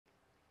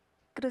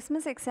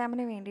Christmas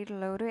എക്സാമിന്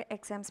വേണ്ടിയിട്ടുള്ള ഒരു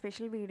എക്സാം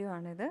സ്പെഷ്യൽ വീഡിയോ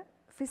ആണിത്.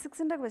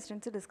 ഫിസിക്സിൻ്റെ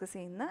ക്വസ്റ്റ്യൻസ് ഡിസ്കസ്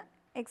ചെയ്യുന്ന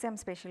എക്സാം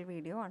സ്പെഷ്യൽ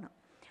വീഡിയോ ആണ്.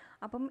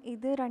 അപ്പം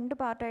ഇത് 2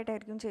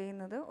 പാർട്ടായിട്ടായിരിക്കും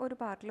ചെയ്യുന്നത്. ഒരു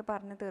പാർട്ടിൽ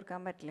പറഞ്ഞ്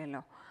തീർക്കാൻ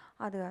പറ്റില്ലല്ലോ,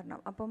 അത്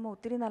കാരണം. അപ്പം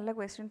ഒത്തിരി നല്ല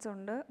ക്വസ്റ്റ്യൻസ്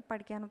ഉണ്ട്,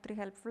 പഠിക്കാൻ ഒത്തിരി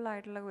ഹെൽപ്ഫുൾ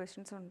ആയിട്ടുള്ള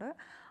ക്വസ്റ്റ്യൻസ് ഉണ്ട്.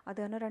 അത്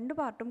തന്നെ 2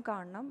 പാർട്ടും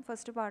കാണണം.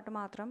 ഫസ്റ്റ് പാർട്ട്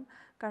മാത്രം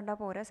കണ്ടാൽ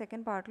പോരാ,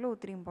 സെക്കൻഡ് പാർട്ടിൽ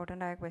ഒത്തിരി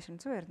ഇമ്പോർട്ടൻ്റ് ആയ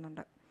ക്വസ്റ്റ്യൻസ്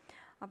വരുന്നുണ്ട്.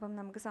 അപ്പം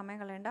നമുക്ക് സമയം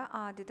കളയേണ്ട,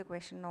 ആദ്യത്തെ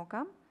ക്വസ്റ്റ്യൻ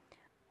നോക്കാം.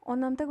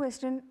 ഒന്നാമത്തെ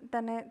ക്വസ്റ്റ്യൻ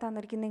തന്നെ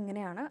തന്നിരിക്കുന്നത്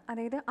ഇങ്ങനെയാണ്.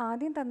 അതായത്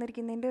ആദ്യം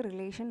തന്നിരിക്കുന്നതിൻ്റെ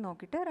റിലേഷൻ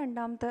നോക്കിയിട്ട്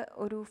രണ്ടാമത്തെ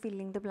ഒരു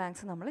ഫില്ലിംഗ് ദ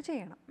ബ്ലാങ്ക്സ് നമ്മൾ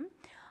ചെയ്യണം.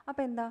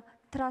 അപ്പോൾ എന്താ,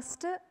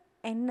 ത്രസ്റ്റ്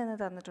എൻ എന്ന്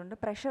തന്നിട്ടുണ്ട്,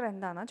 പ്രഷർ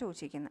എന്താണെന്നാണ്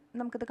ചോദിച്ചിരിക്കുന്നത്.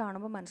 നമുക്കിത്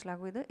കാണുമ്പോൾ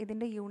മനസ്സിലാകും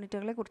ഇതിൻ്റെ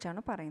യൂണിറ്റുകളെ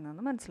കുറിച്ചാണ്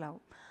പറയുന്നതെന്ന്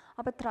മനസ്സിലാവും.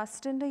 അപ്പോൾ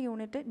ത്രസ്റ്റിൻ്റെ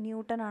യൂണിറ്റ്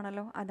ന്യൂട്ടൺ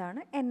ആണല്ലോ,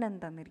 അതാണ് എൻ എന്ന്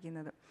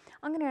തന്നിരിക്കുന്നത്.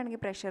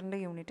 അങ്ങനെയാണെങ്കിൽ പ്രഷറിൻ്റെ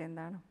യൂണിറ്റ്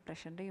എന്താണ്?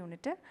 പ്രഷറിൻ്റെ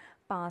യൂണിറ്റ്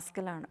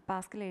പാസ്കലാണ്.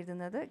 പാസ്കൽ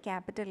എഴുതുന്നത്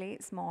ക്യാപിറ്റൽ A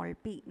സ്മോൾ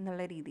p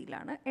എന്നുള്ള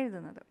രീതിയിലാണ്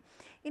എഴുതുന്നത്.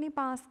 ഇനി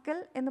പാസ്കൽ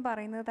എന്ന്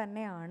പറയുന്നത്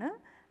തന്നെയാണ്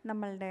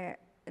നമ്മളുടെ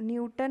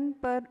ന്യൂട്ടൺ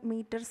പെർ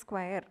മീറ്റർ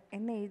സ്ക്വയർ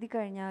എന്ന് എഴുതി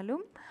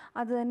കഴിഞ്ഞാലും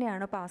അത്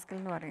തന്നെയാണ് പാസ്കൽ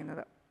എന്ന്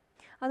പറയുന്നത്.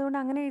 അതുകൊണ്ട്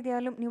അങ്ങനെ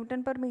എഴുതിയാലും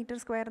ന്യൂട്ടൺ പെർ മീറ്റർ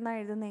സ്ക്വയർ എന്നാണ്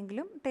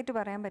എഴുതുന്നതെങ്കിലും തെറ്റ്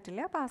പറയാൻ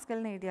പറ്റില്ല, പാസ്കൽ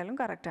എന്ന് എഴുതിയാലും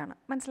കറക്റ്റാണ്.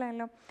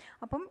 മനസ്സിലായല്ലോ?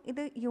 അപ്പം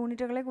ഇത്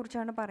യൂണിറ്റുകളെ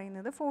കുറിച്ചാണ്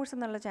പറയുന്നത് ഫോഴ്സ്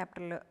എന്നുള്ള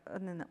ചാപ്റ്ററിൽ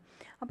നിന്ന്.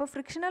 അപ്പോൾ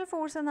ഫ്രിക്ഷണൽ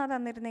ഫോഴ്സ് എന്നാ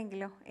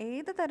തന്നിരുന്നെങ്കിലോ,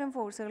 ഏത് തരം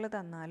ഫോഴ്സുകൾ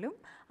തന്നാലും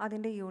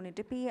അതിൻ്റെ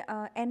യൂണിറ്റ്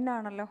എൻ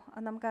ആണല്ലോ,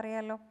 അത്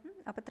നമുക്കറിയാമല്ലോ.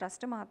 അപ്പോൾ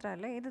ത്രസ്റ്റ്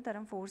മാത്രമല്ല, ഏത്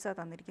തരം ഫോഴ്സാണ്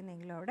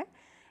തന്നിരിക്കുന്നതെങ്കിലും അവിടെ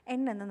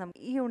എൻ എന്ന്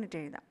നമുക്ക് ഈ യൂണിറ്റ്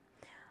എഴുതാം.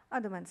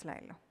 അത്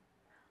മനസ്സിലായല്ലോ.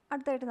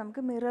 അടുത്തായിട്ട്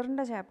നമുക്ക്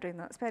മിററിൻ്റെ ചാപ്റ്ററിൽ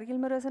നിന്ന്, സ്പെറിക്കൽ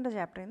മിറേഴ്സിൻ്റെ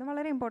ചാപ്റ്ററിൽ നിന്ന്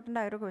വളരെ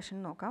ഇമ്പോർട്ടൻ്റ് ആയൊരു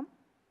ക്വസ്റ്റ്യൻ നോക്കാം.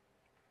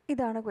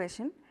 ഇതാണ്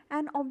question.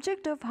 An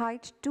object of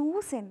height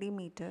 2 cm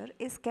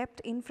is kept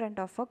in front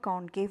of a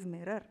concave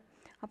mirror.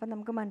 അപ്പം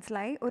നമുക്ക്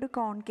മനസ്സിലായി, ഒരു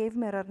കോൺകേവ്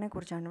മിററിനെ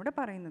കുറിച്ചാണ് ഇവിടെ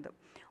പറയുന്നത്.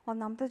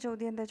 ഒന്നാമത്തെ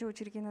ചോദ്യം എന്താ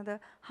ചോദിച്ചിരിക്കുന്നത്?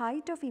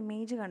 ഹൈറ്റ് ഓഫ്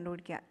ഇമേജ്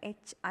കണ്ടുപിടിക്കുക.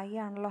 HI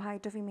ആണല്ലോ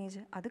ഹൈറ്റ് ഓഫ്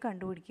ഇമേജ്, അത്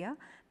കണ്ടുപിടിക്കുക.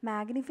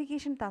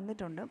 മാഗ്നിഫിക്കേഷൻ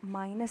തന്നിട്ടുണ്ട്,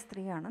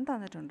 -3 ആണെന്ന്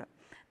തന്നിട്ടുണ്ട്.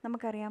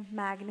 നമുക്കറിയാം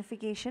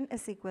magnification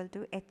is equal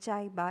to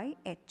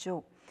HI/HO.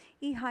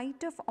 ഈ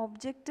ഹൈറ്റ് ഓഫ്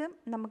ഒബ്ജക്റ്റ്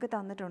നമുക്ക്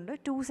തന്നിട്ടുണ്ട്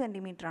 2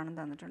 cm ആണെന്ന്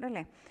തന്നിട്ടുണ്ട്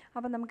അല്ലേ.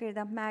 അപ്പോൾ നമുക്ക്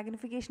എഴുതാം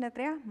മാഗ്നിഫിക്കേഷൻ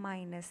എത്രയാണ്?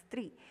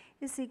 -3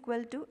 ഇസ്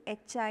ഈക്വൽ ടു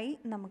HI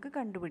നമുക്ക്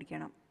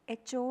കണ്ടുപിടിക്കണം.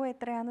 HO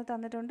എത്രയാണെന്ന്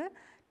തന്നിട്ടുണ്ട്?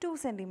 2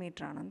 cm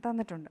ആണെന്ന്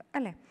തന്നിട്ടുണ്ട്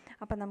അല്ലേ.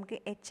 അപ്പം നമുക്ക്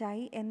HI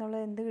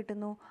എന്നുള്ളത് എന്ത്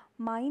കിട്ടുന്നു?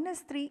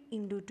 -3 ×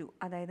 2,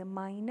 അതായത്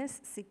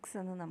 -6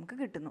 എന്ന് നമുക്ക്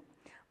കിട്ടുന്നു.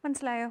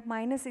 മനസ്സിലായോ?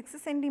 -6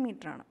 cm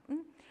ആണ്.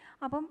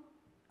 അപ്പം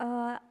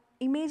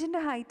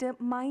ഇമേജിൻ്റെ ഹൈറ്റ്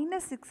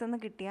 -6 എന്ന്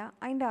കിട്ടിയാൽ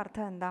അതിൻ്റെ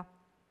അർത്ഥം എന്താ?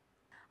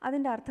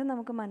 അതിൻ്റെ അർത്ഥം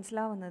നമുക്ക്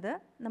മനസ്സിലാവുന്നത്,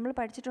 നമ്മൾ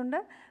പഠിച്ചിട്ടുണ്ട്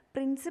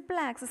പ്രിൻസിപ്പൽ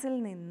ആക്സിസിൽ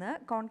നിന്ന്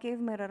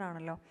കോൺകേവ് മിറർ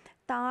ആണല്ലോ,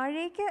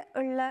 താഴേക്ക്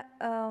ഉള്ള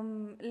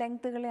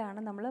ലെങ്ത്തുകളെയാണ്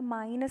നമ്മൾ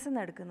മൈനസ്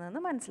എന്ന്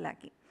എടുക്കുന്നതെന്ന്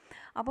മനസ്സിലാക്കി.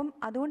 അപ്പം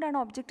അതുകൊണ്ടാണ്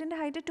ഒബ്ജക്റ്റിൻ്റെ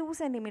ഹൈറ്റ് 2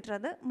 cm,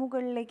 അത്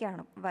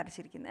മുകളിലേക്കാണ്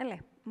വരച്ചിരിക്കുന്നത് അല്ലേ.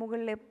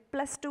 മുകളിലെ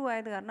 +2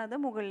 ആയത് കാരണം അത്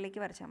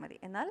മുകളിലേക്ക് വരച്ചാൽ മതി.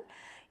 എന്നാൽ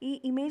ഈ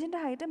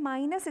ഇമേജിൻ്റെ ഹൈറ്റ്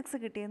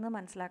 -6 കിട്ടിയെന്ന്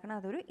മനസ്സിലാക്കണം,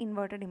 അതൊരു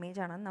ഇൻവേർട്ടഡ്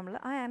ഇമേജ് ആണെന്ന് നമ്മൾ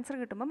ആ ആൻസർ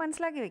കിട്ടുമ്പോൾ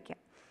മനസ്സിലാക്കി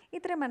വയ്ക്കാം.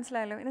 ഇത്രയും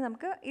മനസ്സിലായല്ലോ. ഇനി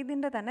നമുക്ക്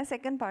ഇതിൻ്റെ തന്നെ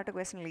സെക്കൻഡ് പാർട്ട്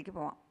ക്വസ്റ്റ്യനിലേക്ക്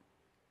പോവാം.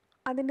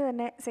 അതിൻ്റെ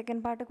തന്നെ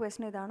സെക്കൻഡ് പാർട്ട്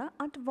ക്വസ്റ്റ്യൻ ഇതാണ്.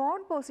 At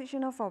what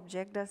position of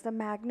object does the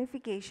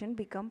magnification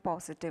become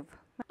positive?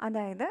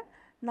 അതായത്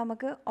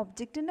നമുക്ക്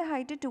ഒബ്ജക്റ്റിൻ്റെ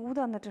ഹൈറ്റ് 2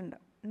 തന്നിട്ടുണ്ട്,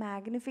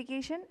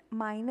 മാഗ്നിഫിക്കേഷൻ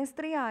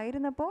 -3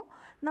 ആയിരുന്നപ്പോൾ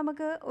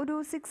നമുക്ക് ഒരു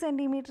 6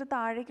 cm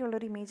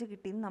താഴേക്കുള്ളൊരു ഇമേജ്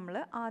കിട്ടിയെന്ന് നമ്മൾ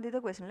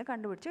ആദ്യത്തെ ക്വസ്റ്റ്യനിൽ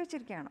കണ്ടുപിടിച്ച്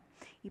വെച്ചിരിക്കുകയാണ്.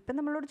 ഇപ്പം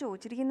നമ്മളോട്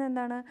ചോദിച്ചിരിക്കുന്നത്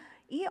എന്താണ്?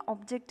 ഈ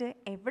ഒബ്ജക്റ്റ്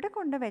എവിടെ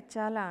കൊണ്ട്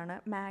വെച്ചാലാണ്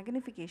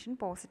മാഗ്നിഫിക്കേഷൻ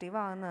പോസിറ്റീവ്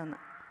ആകുന്നതെന്ന്.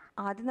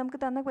 ആദ്യം നമുക്ക്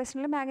തന്ന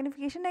ക്വസ്റ്റ്യനിൽ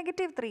മാഗ്നിഫിക്കേഷൻ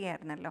 -3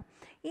 ആയിരുന്നല്ലോ.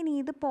 ഇനി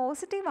ഇത്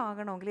പോസിറ്റീവ്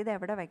ആകണമെങ്കിൽ ഇത്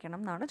എവിടെ വയ്ക്കണം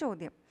എന്നാണ്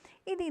ചോദ്യം.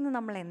 ഇതിൽ നിന്ന്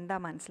നമ്മൾ എന്താ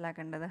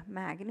മനസ്സിലാക്കേണ്ടത്?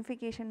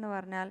 മാഗ്നിഫിക്കേഷൻ എന്ന്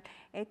പറഞ്ഞാൽ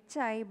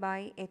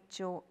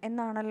HI/HO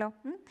എന്നാണല്ലോ.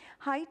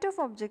 ഹൈറ്റ്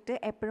ഓഫ് ഒബ്ജക്റ്റ്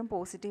എപ്പോഴും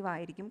പോസിറ്റീവ്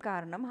ആയിരിക്കും,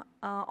 കാരണം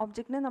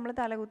ഒബ്ജക്റ്റിനെ നമ്മൾ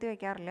തലകുത്തി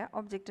വയ്ക്കാറില്ല,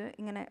 ഒബ്ജക്റ്റ്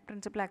ഇങ്ങനെ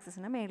പ്രിൻസിപ്പൽ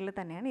ആക്സിസിന് മേളിൽ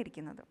തന്നെയാണ്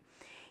ഇരിക്കുന്നത്.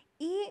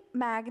 ഈ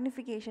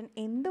മാഗ്നിഫിക്കേഷൻ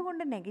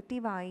എന്തുകൊണ്ട്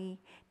നെഗറ്റീവ്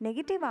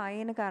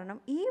ആയതിന് കാരണം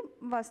ഈ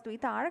വസ്തു, ഈ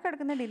താഴെ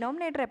കിടക്കുന്ന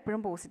ഡിനോമിനേറ്റർ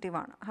എപ്പോഴും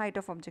പോസിറ്റീവാണ്, ഹൈറ്റ്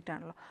ഓഫ് ഒബ്ജക്റ്റ്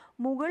ആണല്ലോ.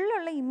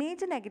 മുകളിലുള്ള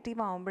ഇമേജ്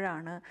നെഗറ്റീവ്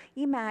ആകുമ്പോഴാണ്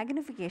ഈ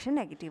മാഗ്നിഫിക്കേഷൻ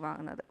നെഗറ്റീവ്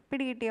ആകുന്നത്.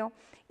 പിടികിട്ടിയോ?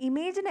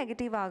 ഇമേജ്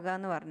നെഗറ്റീവ് ആകുക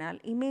എന്ന് പറഞ്ഞാൽ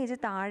ഇമേജ്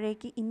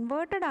താഴേക്ക്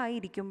ഇൻവേർട്ടഡ്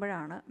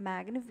ആയിരിക്കുമ്പോഴാണ്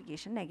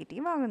മാഗ്നിഫിക്കേഷൻ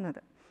നെഗറ്റീവ്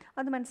ആകുന്നത്.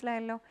 അത്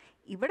മനസ്സിലായല്ലോ.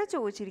 ഇവിടെ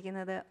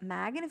ചോദിച്ചിരിക്കുന്നത്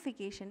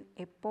മാഗ്നിഫിക്കേഷൻ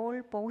എപ്പോൾ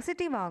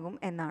പോസിറ്റീവ് ആകും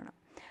എന്നാണ്.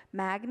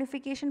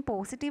 മാഗ്നിഫിക്കേഷൻ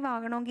പോസിറ്റീവ്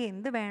ആകണമെങ്കിൽ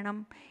എന്ത് വേണം?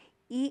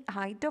 ഈ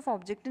ഹൈറ്റ് ഓഫ്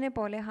ഒബ്ജക്റ്റിനെ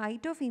പോലെ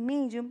ഹൈറ്റ് ഓഫ്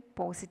ഇമേജും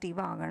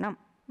പോസിറ്റീവ് ആകണം.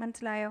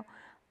 മനസ്സിലായോ?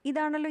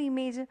 ഇതാണല്ലോ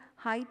image.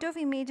 Height of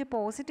image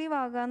positive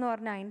ആകുക എന്ന്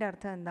പറഞ്ഞാൽ അതിൻ്റെ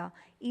അർത്ഥം എന്താ?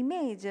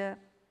 ഇമേജ്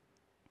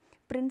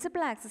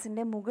പ്രിൻസിപ്പൽ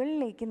ആക്സിസിൻ്റെ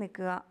മുകളിലേക്ക്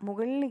നിൽക്കുക,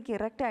 മുകളിലേക്ക്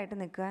ഇറക്റ്റായിട്ട്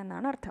നിൽക്കുക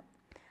എന്നാണ് അർത്ഥം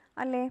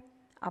അല്ലേ.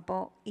 അപ്പോൾ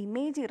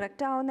ഇമേജ്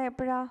ഇറക്റ്റ് ആവുന്ന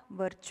എപ്പോഴാണ്?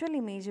 വെർച്വൽ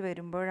ഇമേജ്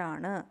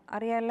വരുമ്പോഴാണ്.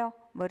 അറിയാമല്ലോ,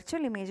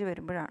 വെർച്വൽ ഇമേജ്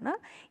വരുമ്പോഴാണ്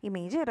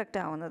ഇമേജ് ഇറക്റ്റ്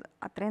ആവുന്നത്.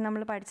 അത്രയും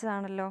നമ്മൾ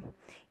പഠിച്ചതാണല്ലോ.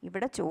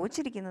 ഇവിടെ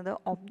ചോദിച്ചിരിക്കുന്നത്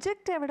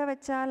ഒബ്ജക്റ്റ് എവിടെ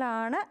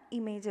വെച്ചാലാണ്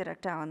ഇമേജ്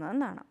ഇറക്റ്റ്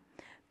ആവുന്നതെന്നാണ്.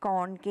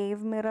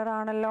 കോൺകേവ് മിറർ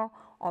ആണല്ലോ,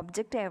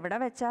 ഒബ്ജക്റ്റ് എവിടെ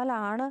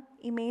വെച്ചാലാണ്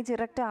ഇമേജ്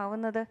ഇറക്റ്റ്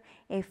ആവുന്നത്?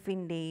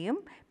 Fൻ്റെയും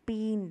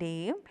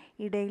Pൻ്റെയും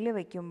ഇടയിൽ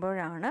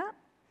വയ്ക്കുമ്പോഴാണ്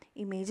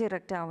ഇമേജ്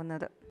ഇറക്റ്റ്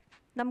ആവുന്നത്.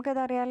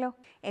 നമുക്കതറിയാലോ.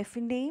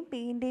 എഫിൻ്റെയും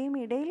പിൻ്റെയും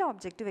ഇടയിൽ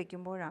ഒബ്ജക്റ്റ്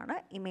വയ്ക്കുമ്പോഴാണ്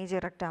ഇമേജ്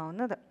ഇറക്റ്റ്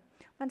ആവുന്നത്.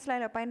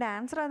 മനസ്സിലായല്ലോ. അപ്പോൾ അതിൻ്റെ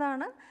ആൻസർ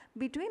അതാണ്,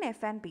 ബിറ്റ്വീൻ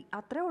എഫ് ആൻഡ് പി.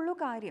 അത്രേ ഉള്ളൂ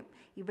കാര്യം.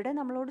 ഇവിടെ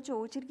നമ്മളോട്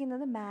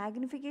ചോദിച്ചിരിക്കുന്നത്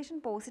മാഗ്നിഫിക്കേഷൻ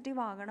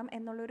പോസിറ്റീവ് ആകണം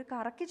എന്നുള്ളൊരു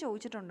കറക്റ്റ്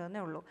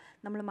ചോദിച്ചിട്ടുണ്ടെന്നേ ഉള്ളൂ.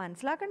 നമ്മൾ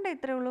മനസ്സിലാക്കേണ്ട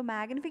ഇത്രേ ഉള്ളൂ,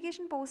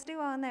 മാഗ്നിഫിക്കേഷൻ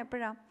പോസിറ്റീവ് ആകുന്ന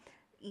എപ്പോഴാണ്?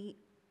 ഈ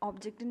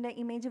ഒബ്ജക്റ്റിൻ്റെ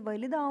ഇമേജ്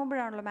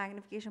വലുതാവുമ്പോഴാണല്ലോ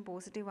മാഗ്നിഫിക്കേഷൻ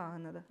പോസിറ്റീവ്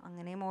ആകുന്നത്.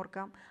 അങ്ങനെയും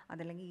ഓർക്കാം,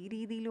 അതല്ലെങ്കിൽ ഈ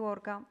രീതിയിലും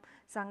ഓർക്കാം.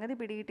 സംഗതി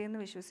പിടികിട്ടിയെന്ന്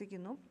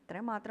വിശ്വസിക്കുന്നു.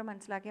 ഇത്രയും മാത്രം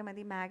മനസ്സിലാക്കിയാൽ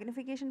മതി.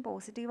 മാഗ്നിഫിക്കേഷൻ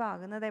പോസിറ്റീവ്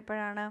ആകുന്നത്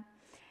എപ്പോഴാണ്?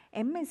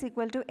 M is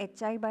equal to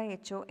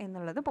HI/HO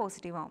എന്നുള്ളത്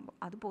പോസിറ്റീവ് ആകുമ്പോൾ.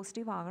 അത്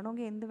പോസിറ്റീവ്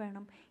ആകണമെങ്കിൽ എന്ത്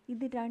വേണം?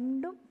 ഇത്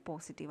രണ്ടും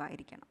പോസിറ്റീവ്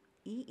ആയിരിക്കണം.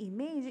 ഈ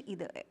ഇമേജ്,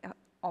 ഇത്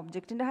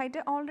ഒബ്ജക്റ്റിൻ്റെ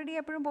ഹൈറ്റ് ഓൾറെഡി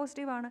എപ്പോഴും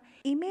പോസിറ്റീവാണ്.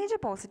 ഇമേജ്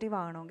പോസിറ്റീവ്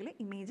ആകണമെങ്കിൽ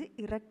ഇമേജ്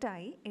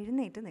ഇറക്റ്റായി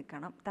എഴുന്നേറ്റ്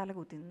നിൽക്കണം,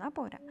 തലകുത്തി നിന്നാൽ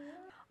പോരാ.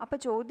 അപ്പോൾ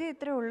ചോദ്യം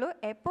ഇത്രയേ ഉള്ളൂ,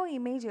 എപ്പോൾ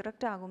ഇമേജ്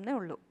ഇറക്റ്റ് ആകുന്നേ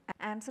ഉള്ളൂ.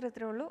 ആൻസർ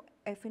ഇത്രയേ ഉള്ളൂ,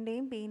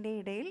 എഫിൻ്റെയും പിൻ്റെയും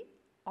ഇടയിൽ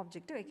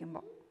ഒബ്ജക്റ്റ്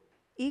വയ്ക്കുമ്പോൾ.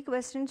 ഈ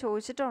ക്വസ്റ്റ്യൻ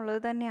ചോദിച്ചിട്ടുള്ളത്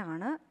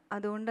തന്നെയാണ്.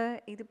 അതുകൊണ്ട്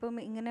ഇതിപ്പം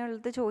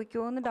ഇങ്ങനെയുള്ളത്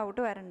ചോദിക്കുമോ എന്ന്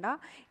ഡൗട്ട് വരണ്ട.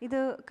 ഇത്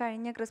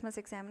കഴിഞ്ഞ ക്രിസ്മസ്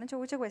എക്സാമിന്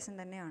ചോദിച്ച ക്വസ്റ്റ്യൻ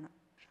തന്നെയാണ്.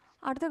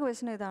 അടുത്ത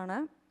ക്വസ്റ്റ്യൻ ഇതാണ്.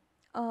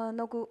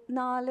 നോക്കൂ,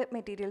 4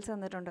 മെറ്റീരിയൽസ്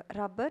തന്നിട്ടുണ്ട്: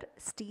 റബ്ബർ,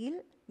 സ്റ്റീൽ,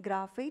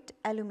 ഗ്രാഫൈറ്റ്,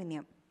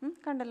 അലുമിനിയം.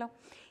 കണ്ടല്ലോ.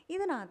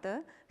 ഇതിനകത്ത്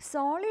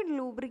സോളിഡ്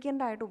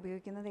ലൂബ്രിക്കൻ്റ് ആയിട്ട്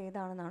ഉപയോഗിക്കുന്നത്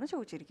ഏതാണെന്നാണ്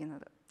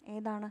ചോദിച്ചിരിക്കുന്നത്.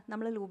 ഏതാണ്?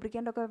 നമ്മൾ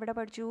ലൂബ്രിക്കൻ്റൊക്കെ എവിടെ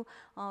പഠിച്ചു?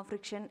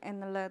 ഫ്രിക്ഷൻ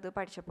എന്നുള്ളത്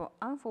പഠിച്ചപ്പോൾ,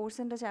 ആ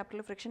ഫോഴ്സിൻ്റെ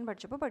ചാപ്റ്ററിൽ ഫ്രിക്ഷൻ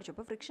പഠിച്ചു.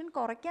 അപ്പോൾ ഫ്രിക്ഷൻ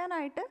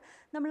കുറയ്ക്കാനായിട്ട്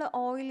നമ്മൾ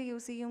ഓയിൽ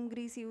യൂസ് ചെയ്യും,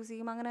 ഗ്രീസ് യൂസ്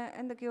ചെയ്യും, അങ്ങനെ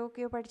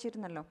എന്തൊക്കെയൊക്കെയോ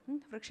പഠിച്ചിരുന്നല്ലോ,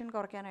 ഫ്രിക്ഷൻ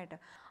കുറയ്ക്കാനായിട്ട്.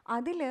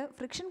 അതിൽ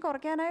ഫ്രിക്ഷൻ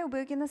കുറയ്ക്കാനായി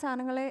ഉപയോഗിക്കുന്ന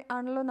സാധനങ്ങളെ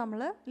ആണല്ലോ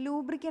നമ്മൾ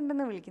ലൂബ്രിക്കൻ്റ്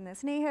എന്ന് വിളിക്കുന്നത്,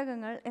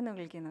 സ്നേഹകങ്ങൾ എന്ന്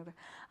വിളിക്കുന്നത്.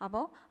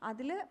 അപ്പോൾ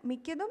അതിൽ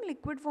മിക്കതും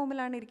ലിക്വിഡ്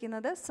ഫോമിലാണ്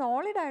ഇരിക്കുന്നത്.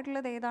 സോളിഡ്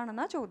ആയിട്ടുള്ളത്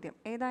ഏതാണെന്നാണ് ചോദ്യം.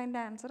 ഏതാ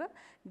അതിൻ്റെ ആൻസർ?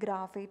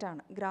 ഗ്രാഫൈറ്റ്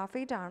ആണ്.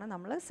 ഗ്രാഫൈറ്റ് ആണ്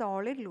നമ്മൾ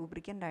സോളിഡ്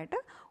ലൂബ്രിക്കൻ്റ് ആയിട്ട്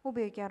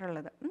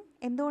ഉപയോഗിക്കാറുള്ളത്.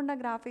 എന്തുകൊണ്ടാണ്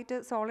ഗ്രാഫൈറ്റ്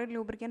സോളിഡ്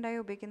ലൂബ്രിക്കൻ്റായി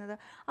ഉപയോഗിക്കുന്നത്?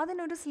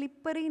 അതിനൊരു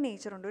സ്ലിപ്പറി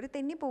നേച്ചറുണ്ട്, ഒരു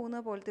തെന്നി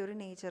പോകുന്നത് പോലത്തെ ഒരു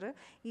നേച്ചർ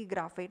ഈ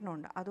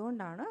ഗ്രാഫൈറ്റിനുണ്ട്.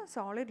 അതുകൊണ്ടാണ്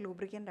സോളിഡ്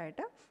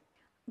ലൂബ്രിക്കൻ്റായിട്ട്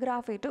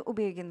ഗ്രാഫൈറ്റ്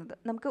ഉപയോഗിക്കുന്നത്.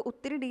 നമുക്ക്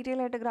ഒത്തിരി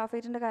ഡീറ്റെയിൽ ആയിട്ട്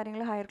ഗ്രാഫൈറ്റിൻ്റെ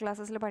കാര്യങ്ങൾ ഹയർ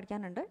ക്ലാസ്സസിൽ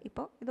പഠിക്കാനുണ്ട്.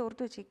 ഇപ്പോൾ ഇത്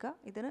ഓർത്ത് വെച്ചേക്കുക,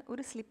 ഇതിന്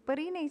ഒരു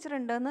സ്ലിപ്പറി നേച്ചർ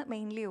ഉണ്ടെന്ന്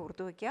മെയിൻലി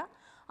ഓർത്ത് വയ്ക്കുക.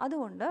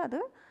 അതുകൊണ്ട്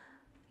അത്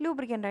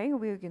ലൂബ്രിക്കൻ്റായി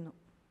ഉപയോഗിക്കുന്നു.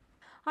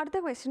 അടുത്ത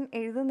ക്വസ്റ്റ്യൻ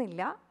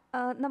എഴുതുന്നില്ല,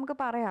 നമുക്ക്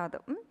പറയാതെ.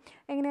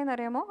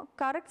 എങ്ങനെയാണെന്നറിയാമോ?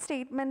 കറക്റ്റ്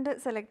സ്റ്റേറ്റ്മെൻറ്റ്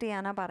സെലക്ട്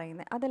ചെയ്യാനാണ്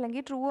പറയുന്നത്,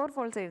 അതല്ലെങ്കിൽ ട്രൂ ഓർ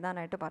ഫോൾസ്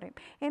എഴുതാനായിട്ട് പറയും.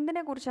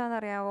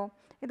 എന്തിനെക്കുറിച്ചാണെന്നറിയാമോ?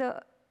 ഇത്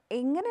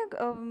എങ്ങനെ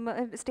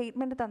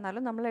സ്റ്റേറ്റ്മെൻറ്റ്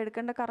തന്നാലും നമ്മൾ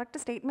എടുക്കേണ്ട കറക്റ്റ്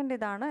സ്റ്റേറ്റ്മെൻറ്റ്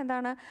ഇതാണ്.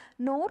 എന്താണ്?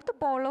 North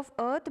Paul of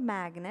earth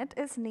magnet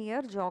is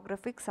near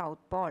geographic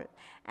south Paul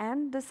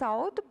and the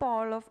south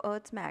Paul of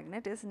earth's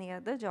magnet is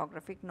near the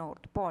geographic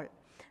north Paul.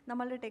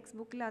 നമ്മളുടെ ടെക്സ്റ്റ്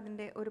ബുക്കിൽ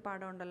അതിൻ്റെ ഒരു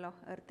പടം ഉണ്ടല്ലോ,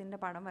 എർത്തിൻ്റെ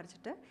പടം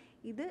വരച്ചിട്ട്.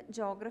 ഇത്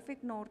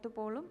ജോഗ്രഫിക് നോർത്ത്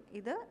പോളും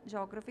ഇത്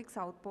ജോഗ്രഫിക്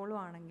സൗത്ത് പോളും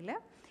ആണെങ്കിൽ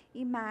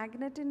ഈ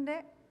മാഗ്നറ്റിൻ്റെ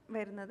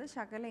വരുന്നത്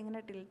ശകലം ഇങ്ങനെ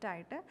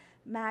ടിൽറ്റായിട്ട്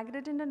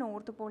മാഗ്നറ്റിൻ്റെ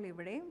നോർത്ത് പോൾ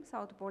ഇവിടെയും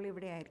സൗത്ത് പോൾ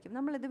ഇവിടെ ആയിരിക്കും.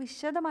 നമ്മളിത്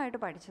വിശദമായിട്ട്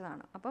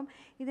പഠിച്ചതാണ്. അപ്പം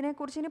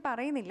ഇതിനെക്കുറിച്ച് ഇനി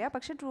പറയുന്നില്ല.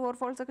 പക്ഷേ ട്രൂ ഓർ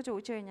ഫോൾസ് ഒക്കെ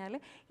ചോദിച്ചു കഴിഞ്ഞാൽ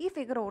ഈ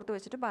ഫിഗർ ഓർത്ത്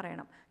വെച്ചിട്ട്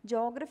പറയണം.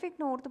 ജോഗ്രഫിക്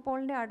നോർത്ത്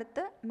പോളിൻ്റെ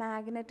അടുത്ത്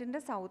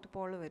മാഗ്നറ്റിൻ്റെ സൗത്ത്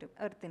പോൾ വരും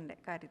എർത്തിൻ്റെ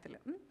കാര്യത്തിൽ.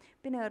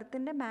 പിന്നെ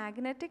എർത്തിൻ്റെ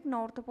മാഗ്നറ്റിക്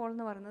നോർത്ത് പോൾ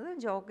എന്ന് പറയുന്നത്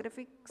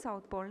ജോഗ്രഫിക്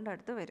സൗത്ത് പോളിൻ്റെ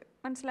അടുത്ത് വരും.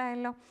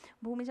 മനസ്സിലായല്ലോ?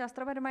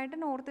 ഭൂമിശാസ്ത്രപരമായിട്ട്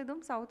നോർത്ത്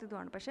ഇതും സൗത്ത്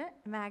ഇതുമാണ്. പക്ഷേ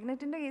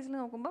മാഗ്നറ്റിൻ്റെ കേസിൽ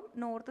നോക്കുമ്പം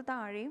നോർത്ത്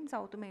താഴെയും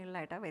സൗത്ത്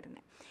മേളിലായിട്ടാണ്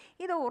വരുന്നത്.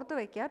 ഇത് ഓർത്ത്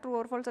വയ്ക്കുക. ട്രൂ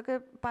ഓർ ഫോൾസ് ഒക്കെ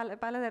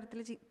പലതരത്തിൽ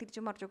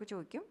തിരിച്ചും മറിച്ചൊക്കെ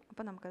ചോദിക്കും.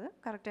 അപ്പോൾ നമുക്കത്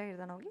കറക്റ്റായി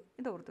എഴുതണമെങ്കിൽ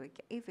ഇത് ഓർത്ത്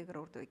വയ്ക്കുക, ഈ ഫിഗർ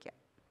ഓർത്ത് വയ്ക്കുക.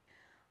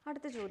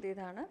 അടുത്ത ചോദ്യം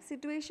ഇതാണ്.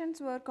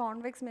 Situations where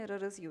convex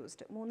mirror is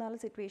used. 3-4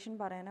 situation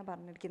പറയാനാണ്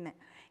പറഞ്ഞിരിക്കുന്നത്.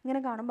 ഇങ്ങനെ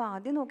കാണുമ്പോൾ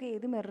ആദ്യം നോക്കി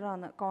ഏത്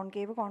മിററാണ്,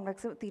 കോൺകേവ്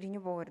കോൺവെക്സ്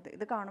തിരിഞ്ഞു പോകരുത്.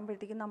 ഇത്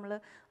കാണുമ്പോഴത്തേക്കും നമ്മൾ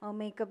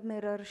മേക്കപ്പ്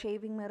മിറർ,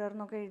 ഷേവിങ് മിറർ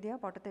എന്നൊക്കെ എഴുതിയാൽ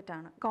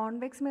പൊട്ടത്തെറ്റാണ്.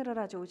 കോൺവെക്സ്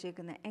മിററാണ്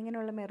ചോദിച്ചേക്കുന്നത്.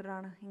 എങ്ങനെയുള്ള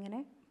മിററാണ്?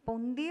 ഇങ്ങനെ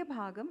പൊന്തിയ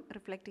ഭാഗം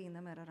റിഫ്ലക്റ്റ് ചെയ്യുന്ന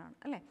മിററാണ്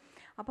അല്ലേ.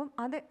 അപ്പം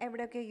അത്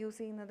എവിടെയൊക്കെ യൂസ്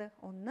ചെയ്യുന്നത്?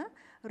 ഒന്ന്,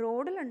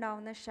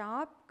 റോഡിലുണ്ടാവുന്ന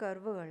ഷാർപ്പ്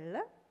കർവുകളിൽ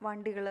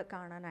വണ്ടികൾ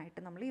കാണാനായിട്ട്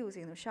നമ്മൾ യൂസ്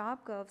ചെയ്യുന്നു,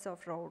 ഷാർപ്പ് കർവ്സ്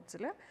ഓഫ്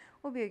റോഡ്സിൽ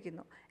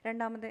ഉപയോഗിക്കുന്നു.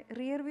 രണ്ടാമത്,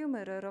 റിയർ വ്യൂ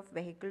മിറർ ഓഫ്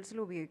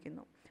വെഹിക്കിൾസിൽ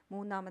ഉപയോഗിക്കുന്നു.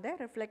 മൂന്നാമത്,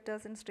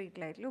 റിഫ്ലക്റ്റേഴ്സ് ഇൻ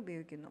സ്ട്രീറ്റ് ലൈറ്റിൽ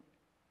ഉപയോഗിക്കുന്നു.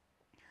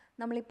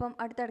 നമ്മളിപ്പം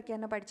അടുത്തിടയ്ക്ക്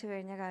തന്നെ പഠിച്ചു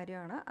കഴിഞ്ഞ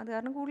കാര്യമാണ്, അത്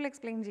കാരണം കൂടുതൽ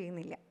എക്സ്പ്ലെയിൻ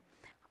ചെയ്യുന്നില്ല.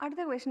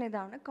 അടുത്ത ക്വസ്റ്റൻ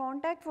ഇതാണ്.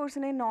 കോൺടാക്ട്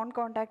ഫോഴ്സിനെയും നോൺ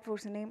കോൺടാക്ട്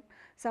ഫോഴ്സിനെയും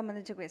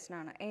സംബന്ധിച്ച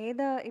ക്വസ്റ്റനാണ്.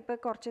 ഇപ്പോൾ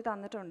കുറച്ച്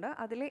തന്നിട്ടുണ്ട്,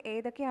 അതിൽ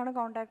ഏതൊക്കെയാണ്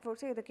കോൺടാക്ട്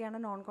ഫോഴ്സ് ഏതൊക്കെയാണ്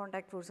നോൺ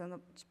കോൺടാക്ട് ഫോഴ്സ് എന്ന്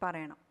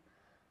പറയണം.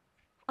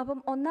 അപ്പം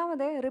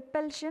ഒന്നാമത്,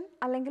 റിപ്പൽഷൻ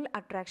അല്ലെങ്കിൽ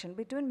അട്രാക്ഷൻ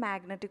ബിറ്റ്വീൻ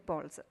മാഗ്നറ്റിക്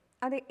പോൾസ്.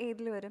 അത്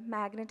ഏതിൽ വരും?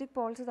 മാഗ്നറ്റിക്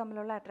പോൾസ്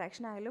തമ്മിലുള്ള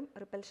അട്രാക്ഷൻ ആയാലും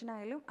റിപ്പൽഷൻ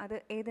ആയാലും അത്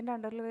ഏതിൻ്റെ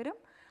അണ്ടറിൽ വരും?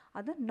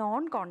 അത്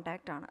നോൺ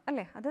കോൺടാക്റ്റ് ആണ്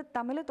അല്ലേ. അത്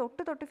തമ്മിൽ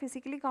തൊട്ട്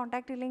ഫിസിക്കലി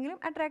കോൺടാക്റ്റ് ഇല്ലെങ്കിലും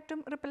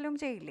അട്രാക്റ്റും റിപ്പലും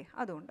ചെയ്യില്ലേ,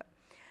 അതുകൊണ്ട്.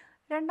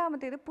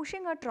 രണ്ടാമത്തേത്,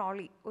 പുഷിങ് എ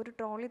ട്രോളി. ഒരു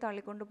ട്രോളി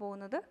തള്ളിക്കൊണ്ട്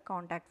പോകുന്നത്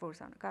കോൺടാക്ട്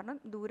ഫോഴ്സാണ്. കാരണം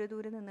ദൂരെ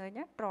നിന്ന്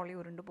കഴിഞ്ഞാൽ ട്രോളി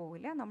ഉരുണ്ട്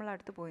പോവില്ല, നമ്മൾ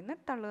അടുത്ത് പോയിന്ന്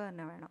തള്ളുക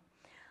തന്നെ വേണം.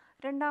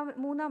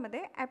 മൂന്നാമത്,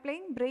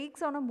 applying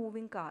breaks on A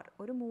moving car.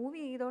 ഒരു മൂവ്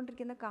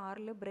ചെയ്തുകൊണ്ടിരിക്കുന്ന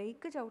കാറിൽ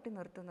ബ്രേക്ക് ചവിട്ടി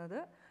നിർത്തുന്നത്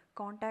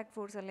കോൺടാക്ട്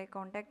ഫോഴ്സ് അല്ലേ.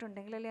 കോൺടാക്റ്റ്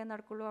ഉണ്ടെങ്കിലല്ലേ അത്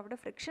നടക്കുള്ളൂ. അവിടെ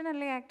ഫ്രിക്ഷൻ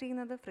അല്ലേ ആക്ട്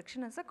ചെയ്യുന്നത്.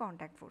 Friction is A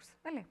contact force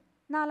അല്ലേ.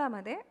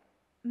 നാലാമത്,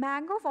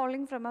 mango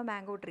falling from A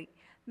mango tree.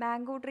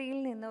 Mango ട്രീയിൽ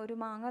നിന്ന് ഒരു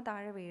മാങ്ങ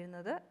താഴെ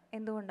വീഴുന്നത്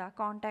എന്തുകൊണ്ടാണ്?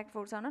 കോൺടാക്ട്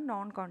ഫോഴ്സ് ആണ്,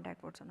 നോൺ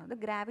കോൺടാക്ട് ഫോഴ്സ് ആണ്. അത്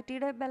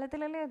ഗ്രാവിറ്റിയുടെ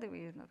ബലത്തിലല്ലേ അത്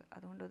വീഴുന്നത്,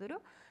 അതുകൊണ്ട് അതൊരു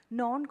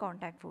നോൺ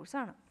കോൺടാക്ട് ഫോഴ്സ്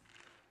ആണ്.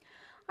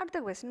 അടുത്ത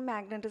ക്വസ്റ്റ്യൻ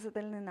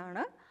മാഗ്നറ്റിസത്തിൽ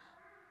നിന്നാണ്.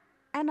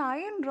 An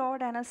iron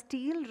rod and a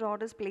steel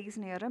rod is placed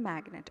near a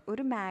magnet.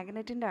 ഒരു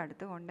മാഗ്നറ്റിൻ്റെ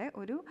അടുത്ത് കൊണ്ട്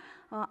ഒരു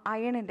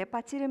അയണിൻ്റെ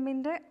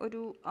പച്ചിരുമ്പിൻ്റെ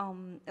ഒരു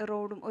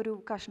റോഡും ഒരു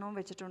കഷ്ണവും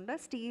വെച്ചിട്ടുണ്ട്,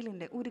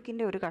 സ്റ്റീലിൻ്റെ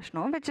ഉരുക്കിൻ്റെ ഒരു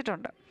കഷ്ണവും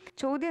വെച്ചിട്ടുണ്ട്.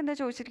 ചോദ്യം എന്താ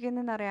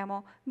ചോദിച്ചിരിക്കുന്നതെന്ന്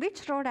അറിയാമോ?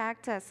 Which road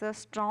acts as A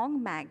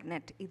strong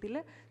magnet. ഇതിൽ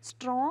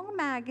സ്ട്രോങ്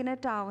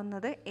മാഗ്നറ്റ്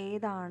ആവുന്നത്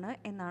ഏതാണ്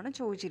എന്നാണ്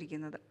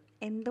ചോദിച്ചിരിക്കുന്നത്.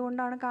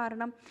 എന്തുകൊണ്ടാണ്?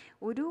 കാരണം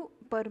ഒരു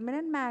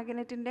പെർമനൻറ്റ്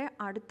മാഗ്നറ്റിൻ്റെ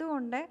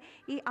അടുത്തുകൊണ്ട്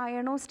ഈ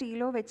അയണോ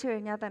സ്റ്റീലോ വെച്ച്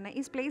കഴിഞ്ഞാൽ തന്നെ,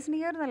 ഈ പ്ലേസ്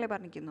നിയർ എന്നല്ലേ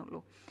പറഞ്ഞിരിക്കുന്നുള്ളൂ,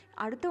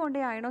 അടുത്തുകൊണ്ട്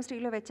ഈ അയണോ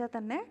സ്റ്റീലോ വെച്ചാൽ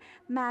തന്നെ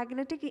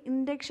മാഗ്നറ്റിക്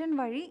ഇൻഡക്ഷൻ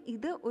വഴി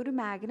ഇത് ഒരു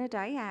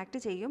മാഗ്നറ്റായി ആക്ട്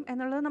ചെയ്യും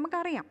എന്നുള്ളത്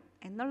നമുക്കറിയാം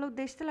എന്നുള്ള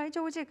ഉദ്ദേശത്തിലായി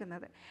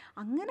ചോദിച്ചേക്കുന്നത്.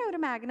 അങ്ങനെ ഒരു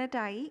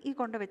മാഗ്നറ്റായി ഈ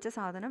കൊണ്ടുവച്ച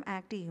സാധനം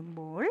ആക്ട്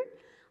ചെയ്യുമ്പോൾ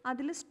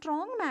അതിൽ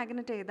സ്ട്രോങ്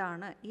മാഗ്നറ്റ്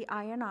ഏതാണ്? ഈ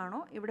അയൺ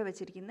ആണോ ഇവിടെ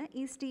വെച്ചിരിക്കുന്നത്,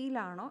 ഈ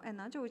സ്റ്റീലാണോ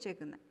എന്നാണ്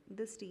ചോദിച്ചേക്കുന്നത്.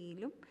 ഇത്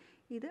സ്റ്റീലും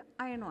ഇത്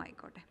അയണും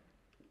ആയിക്കോട്ടെ.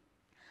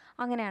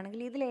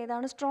 അങ്ങനെയാണെങ്കിൽ ഇതിൽ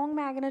ഏതാണ് സ്ട്രോങ്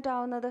മാഗ്നറ്റ്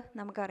ആവുന്നത്?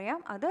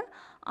 നമുക്കറിയാം അത്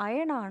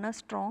അയണാണ്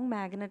സ്ട്രോങ്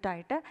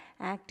മാഗ്നറ്റായിട്ട്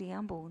ആക്ട്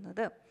ചെയ്യാൻ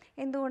പോകുന്നത്.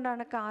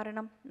 എന്തുകൊണ്ടാണ്?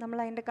 കാരണം നമ്മൾ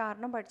അതിൻ്റെ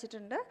കാരണം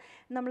പഠിച്ചിട്ടുണ്ട്.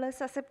 നമ്മൾ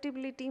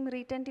സസെപ്റ്റിബിലിറ്റിയും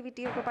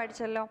റീറ്റൻറ്റിവിറ്റിയും ഒക്കെ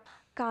പഠിച്ചല്ലോ.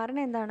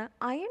 കാരണം എന്താണ്?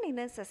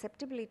 അയണിന്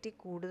സസെപ്റ്റിബിലിറ്റി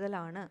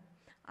കൂടുതലാണ്.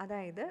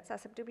 അതായത്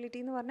സസെപ്റ്റിബിലിറ്റി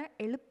എന്ന് പറഞ്ഞാൽ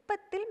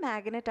എളുപ്പത്തിൽ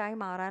മാഗ്നറ്റായി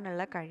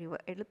മാറാനുള്ള കഴിവ്,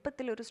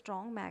 എളുപ്പത്തിൽ ഒരു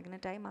സ്ട്രോങ്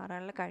മാഗ്നറ്റായി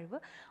മാറാനുള്ള കഴിവ്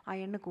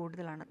അയണിന്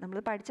കൂടുതലാണ്. നമ്മൾ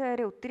പഠിച്ച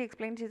കാര്യം ഒത്തിരി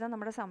എക്സ്പ്ലെയിൻ ചെയ്താൽ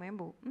നമ്മുടെ സമയം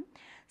പോകും.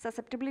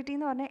 സസെപ്റ്റിബിലിറ്റി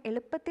എന്ന് പറഞ്ഞാൽ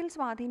എളുപ്പത്തിൽ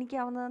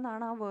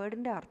സ്വാധീനിക്കാവുന്നതെന്നാണ് ആ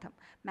വേർഡിൻ്റെ അർത്ഥം.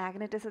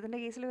 മാഗ്നറ്റിസത്തിൻ്റെ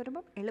കേസിൽ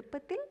വരുമ്പം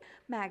എളുപ്പത്തിൽ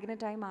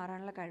മാഗ്നറ്റായി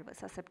മാറാനുള്ള കഴിവ്,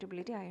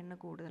 സസെപ്റ്റിബിലിറ്റി അയണിന്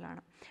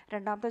കൂടുതലാണ്.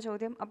 രണ്ടാമത്തെ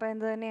ചോദ്യം അപ്പോൾ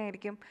എന്ത്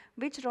തന്നെയായിരിക്കും?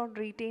 Which road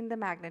retain the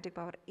magnetic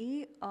power.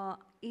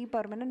 ഈ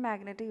പെർമനൻറ്റ്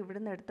മാഗ്നറ്റ്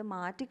ഇവിടുന്ന് എടുത്ത്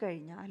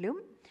മാറ്റിക്കഴിഞ്ഞാലും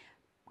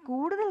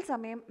കൂടുതൽ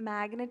സമയം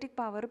മാഗ്നറ്റിക്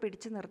പവർ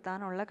പിടിച്ചു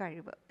നിർത്താനുള്ള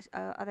കഴിവ്,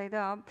 അതായത്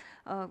ആ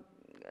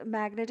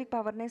മാഗ്നറ്റിക്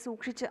പവറിനെ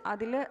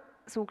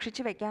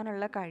സൂക്ഷിച്ച്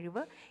വെക്കാനുള്ള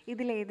കഴിവ്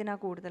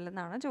ഇതിലേതിനാണ്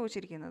കൂടുതലെന്നാണ്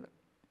ചോദിച്ചിരിക്കുന്നത്.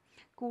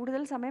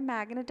 കൂടുതൽ സമയം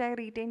മാഗ്നറ്റായി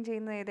റീറ്റെയിൻ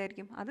ചെയ്യുന്നത്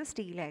ഏതായിരിക്കും? അത്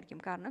സ്റ്റീലായിരിക്കും.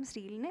 കാരണം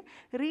സ്റ്റീലിന്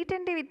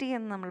റീറ്റൻറ്റിവിറ്റി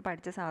എന്ന് നമ്മൾ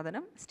പഠിച്ച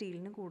സാധനം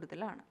സ്റ്റീലിന്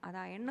കൂടുതലാണ്. അത്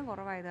അയണിന്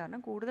കുറവായത്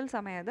കാരണം കൂടുതൽ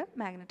സമയം അത്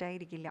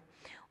മാഗ്നറ്റായിരിക്കില്ല.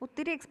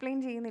 ഒത്തിരി എക്സ്പ്ലെയിൻ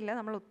ചെയ്യുന്നില്ല,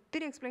 നമ്മൾ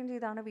ഒത്തിരി എക്സ്പ്ലെയിൻ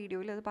ചെയ്താണ്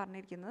വീഡിയോയിൽ അത്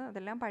പറഞ്ഞിരിക്കുന്നത്.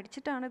 അതെല്ലാം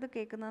പഠിച്ചിട്ടാണ് ഇത്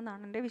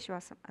കേൾക്കുന്നതെന്നാണ് എൻ്റെ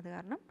വിശ്വാസം. അത്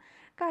കാരണം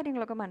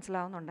കാര്യങ്ങളൊക്കെ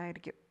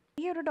മനസ്സിലാവുന്നുണ്ടായിരിക്കും.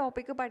 ഈ ഒരു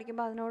ടോപ്പിക്ക്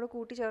പഠിക്കുമ്പോൾ അതിനോട്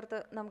കൂട്ടിച്ചേർത്ത്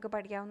നമുക്ക്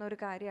പഠിക്കാവുന്ന ഒരു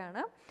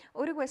കാര്യമാണ്.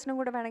 ഒരു ക്വസ്റ്റനും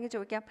കൂടെ വേണമെങ്കിൽ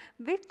ചോദിക്കാം.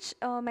 വിച്ച്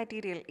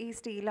മെറ്റീരിയൽ, ഈ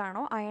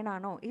സ്റ്റീലാണോ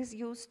അയണാണോ, is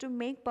use to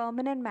make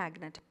permanent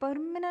magnet.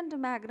 Permanent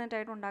magnet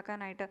ആയിട്ട്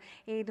ഉണ്ടാക്കാനായിട്ട്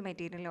ഏത്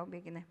മെറ്റീരിയലാണ്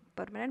ഉപയോഗിക്കുന്നത്?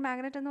 പെർമനൻറ്റ്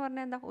മാഗ്നറ്റ് എന്ന്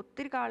പറഞ്ഞാൽ എന്താ?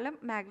 ഒത്തിരി കാലം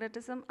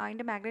മാഗ്നറ്റിസം,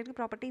 അതിൻ്റെ മാഗ്നറ്റിക്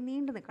പ്രോപ്പർട്ടി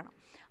നീണ്ടു നിൽക്കണം.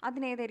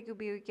 അതിനേതായിരിക്കും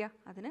ഉപയോഗിക്കുക?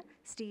 അതിന്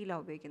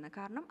സ്റ്റീലാണ് ഉപയോഗിക്കുന്നത്.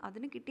 കാരണം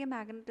അതിന് കിട്ടിയ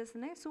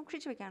മാഗ്നറ്റിസിനെ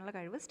സൂക്ഷിച്ച് വെക്കാനുള്ള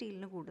കഴിവ്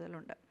സ്റ്റീലിന്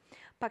കൂടുതലുണ്ട്.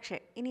 പക്ഷേ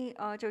ഇനി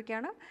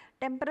ചോദിക്കുകയാണ്,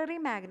 ടെമ്പററി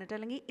മാഗ്നറ്റ്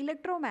അല്ലെങ്കിൽ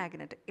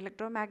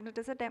ഇലക്ട്രോ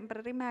മാഗ്നറ്റിസ്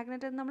ടെമ്പററി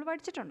മാഗ്നറ്റ് എന്ന് നമ്മൾ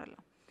പഠിച്ചിട്ടുണ്ടല്ലോ.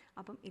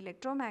 അപ്പം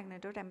ഇലക്ട്രോ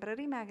മാഗ്നറ്റോ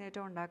ടെമ്പററി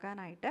മാഗ്നറ്റോ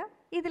ഉണ്ടാക്കാനായിട്ട്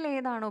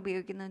ഇതിലേതാണ്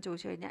ഉപയോഗിക്കുന്നതെന്ന്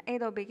ചോദിച്ചു കഴിഞ്ഞാൽ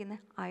ഏതാ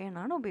ഉപയോഗിക്കുന്നത്?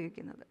 അയണാണ്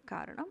ഉപയോഗിക്കുന്നത്.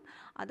 കാരണം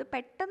അത്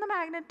പെട്ടെന്ന്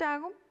മാഗ്നറ്റ്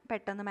ആകും,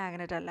 പെട്ടെന്ന്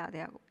മാഗ്നറ്റ്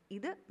അല്ലാതെ ആകും.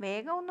 ഇത്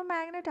വേഗം ഒന്നും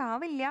മാഗ്നറ്റ്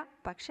ആവില്ല,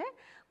 പക്ഷേ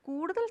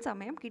കൂടുതൽ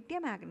സമയം കിട്ടിയ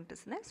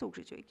മാഗ്നറ്റിസിനെ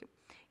സൂക്ഷിച്ചു വയ്ക്കും.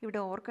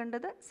 ഇവിടെ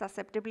ഓർക്കേണ്ടത്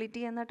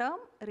സസെപ്റ്റിബിലിറ്റി എന്ന ടേം,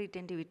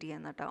 റീറ്റൻറ്റിവിറ്റി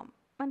എന്ന ടേം.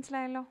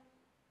 മനസ്സിലായല്ലോ?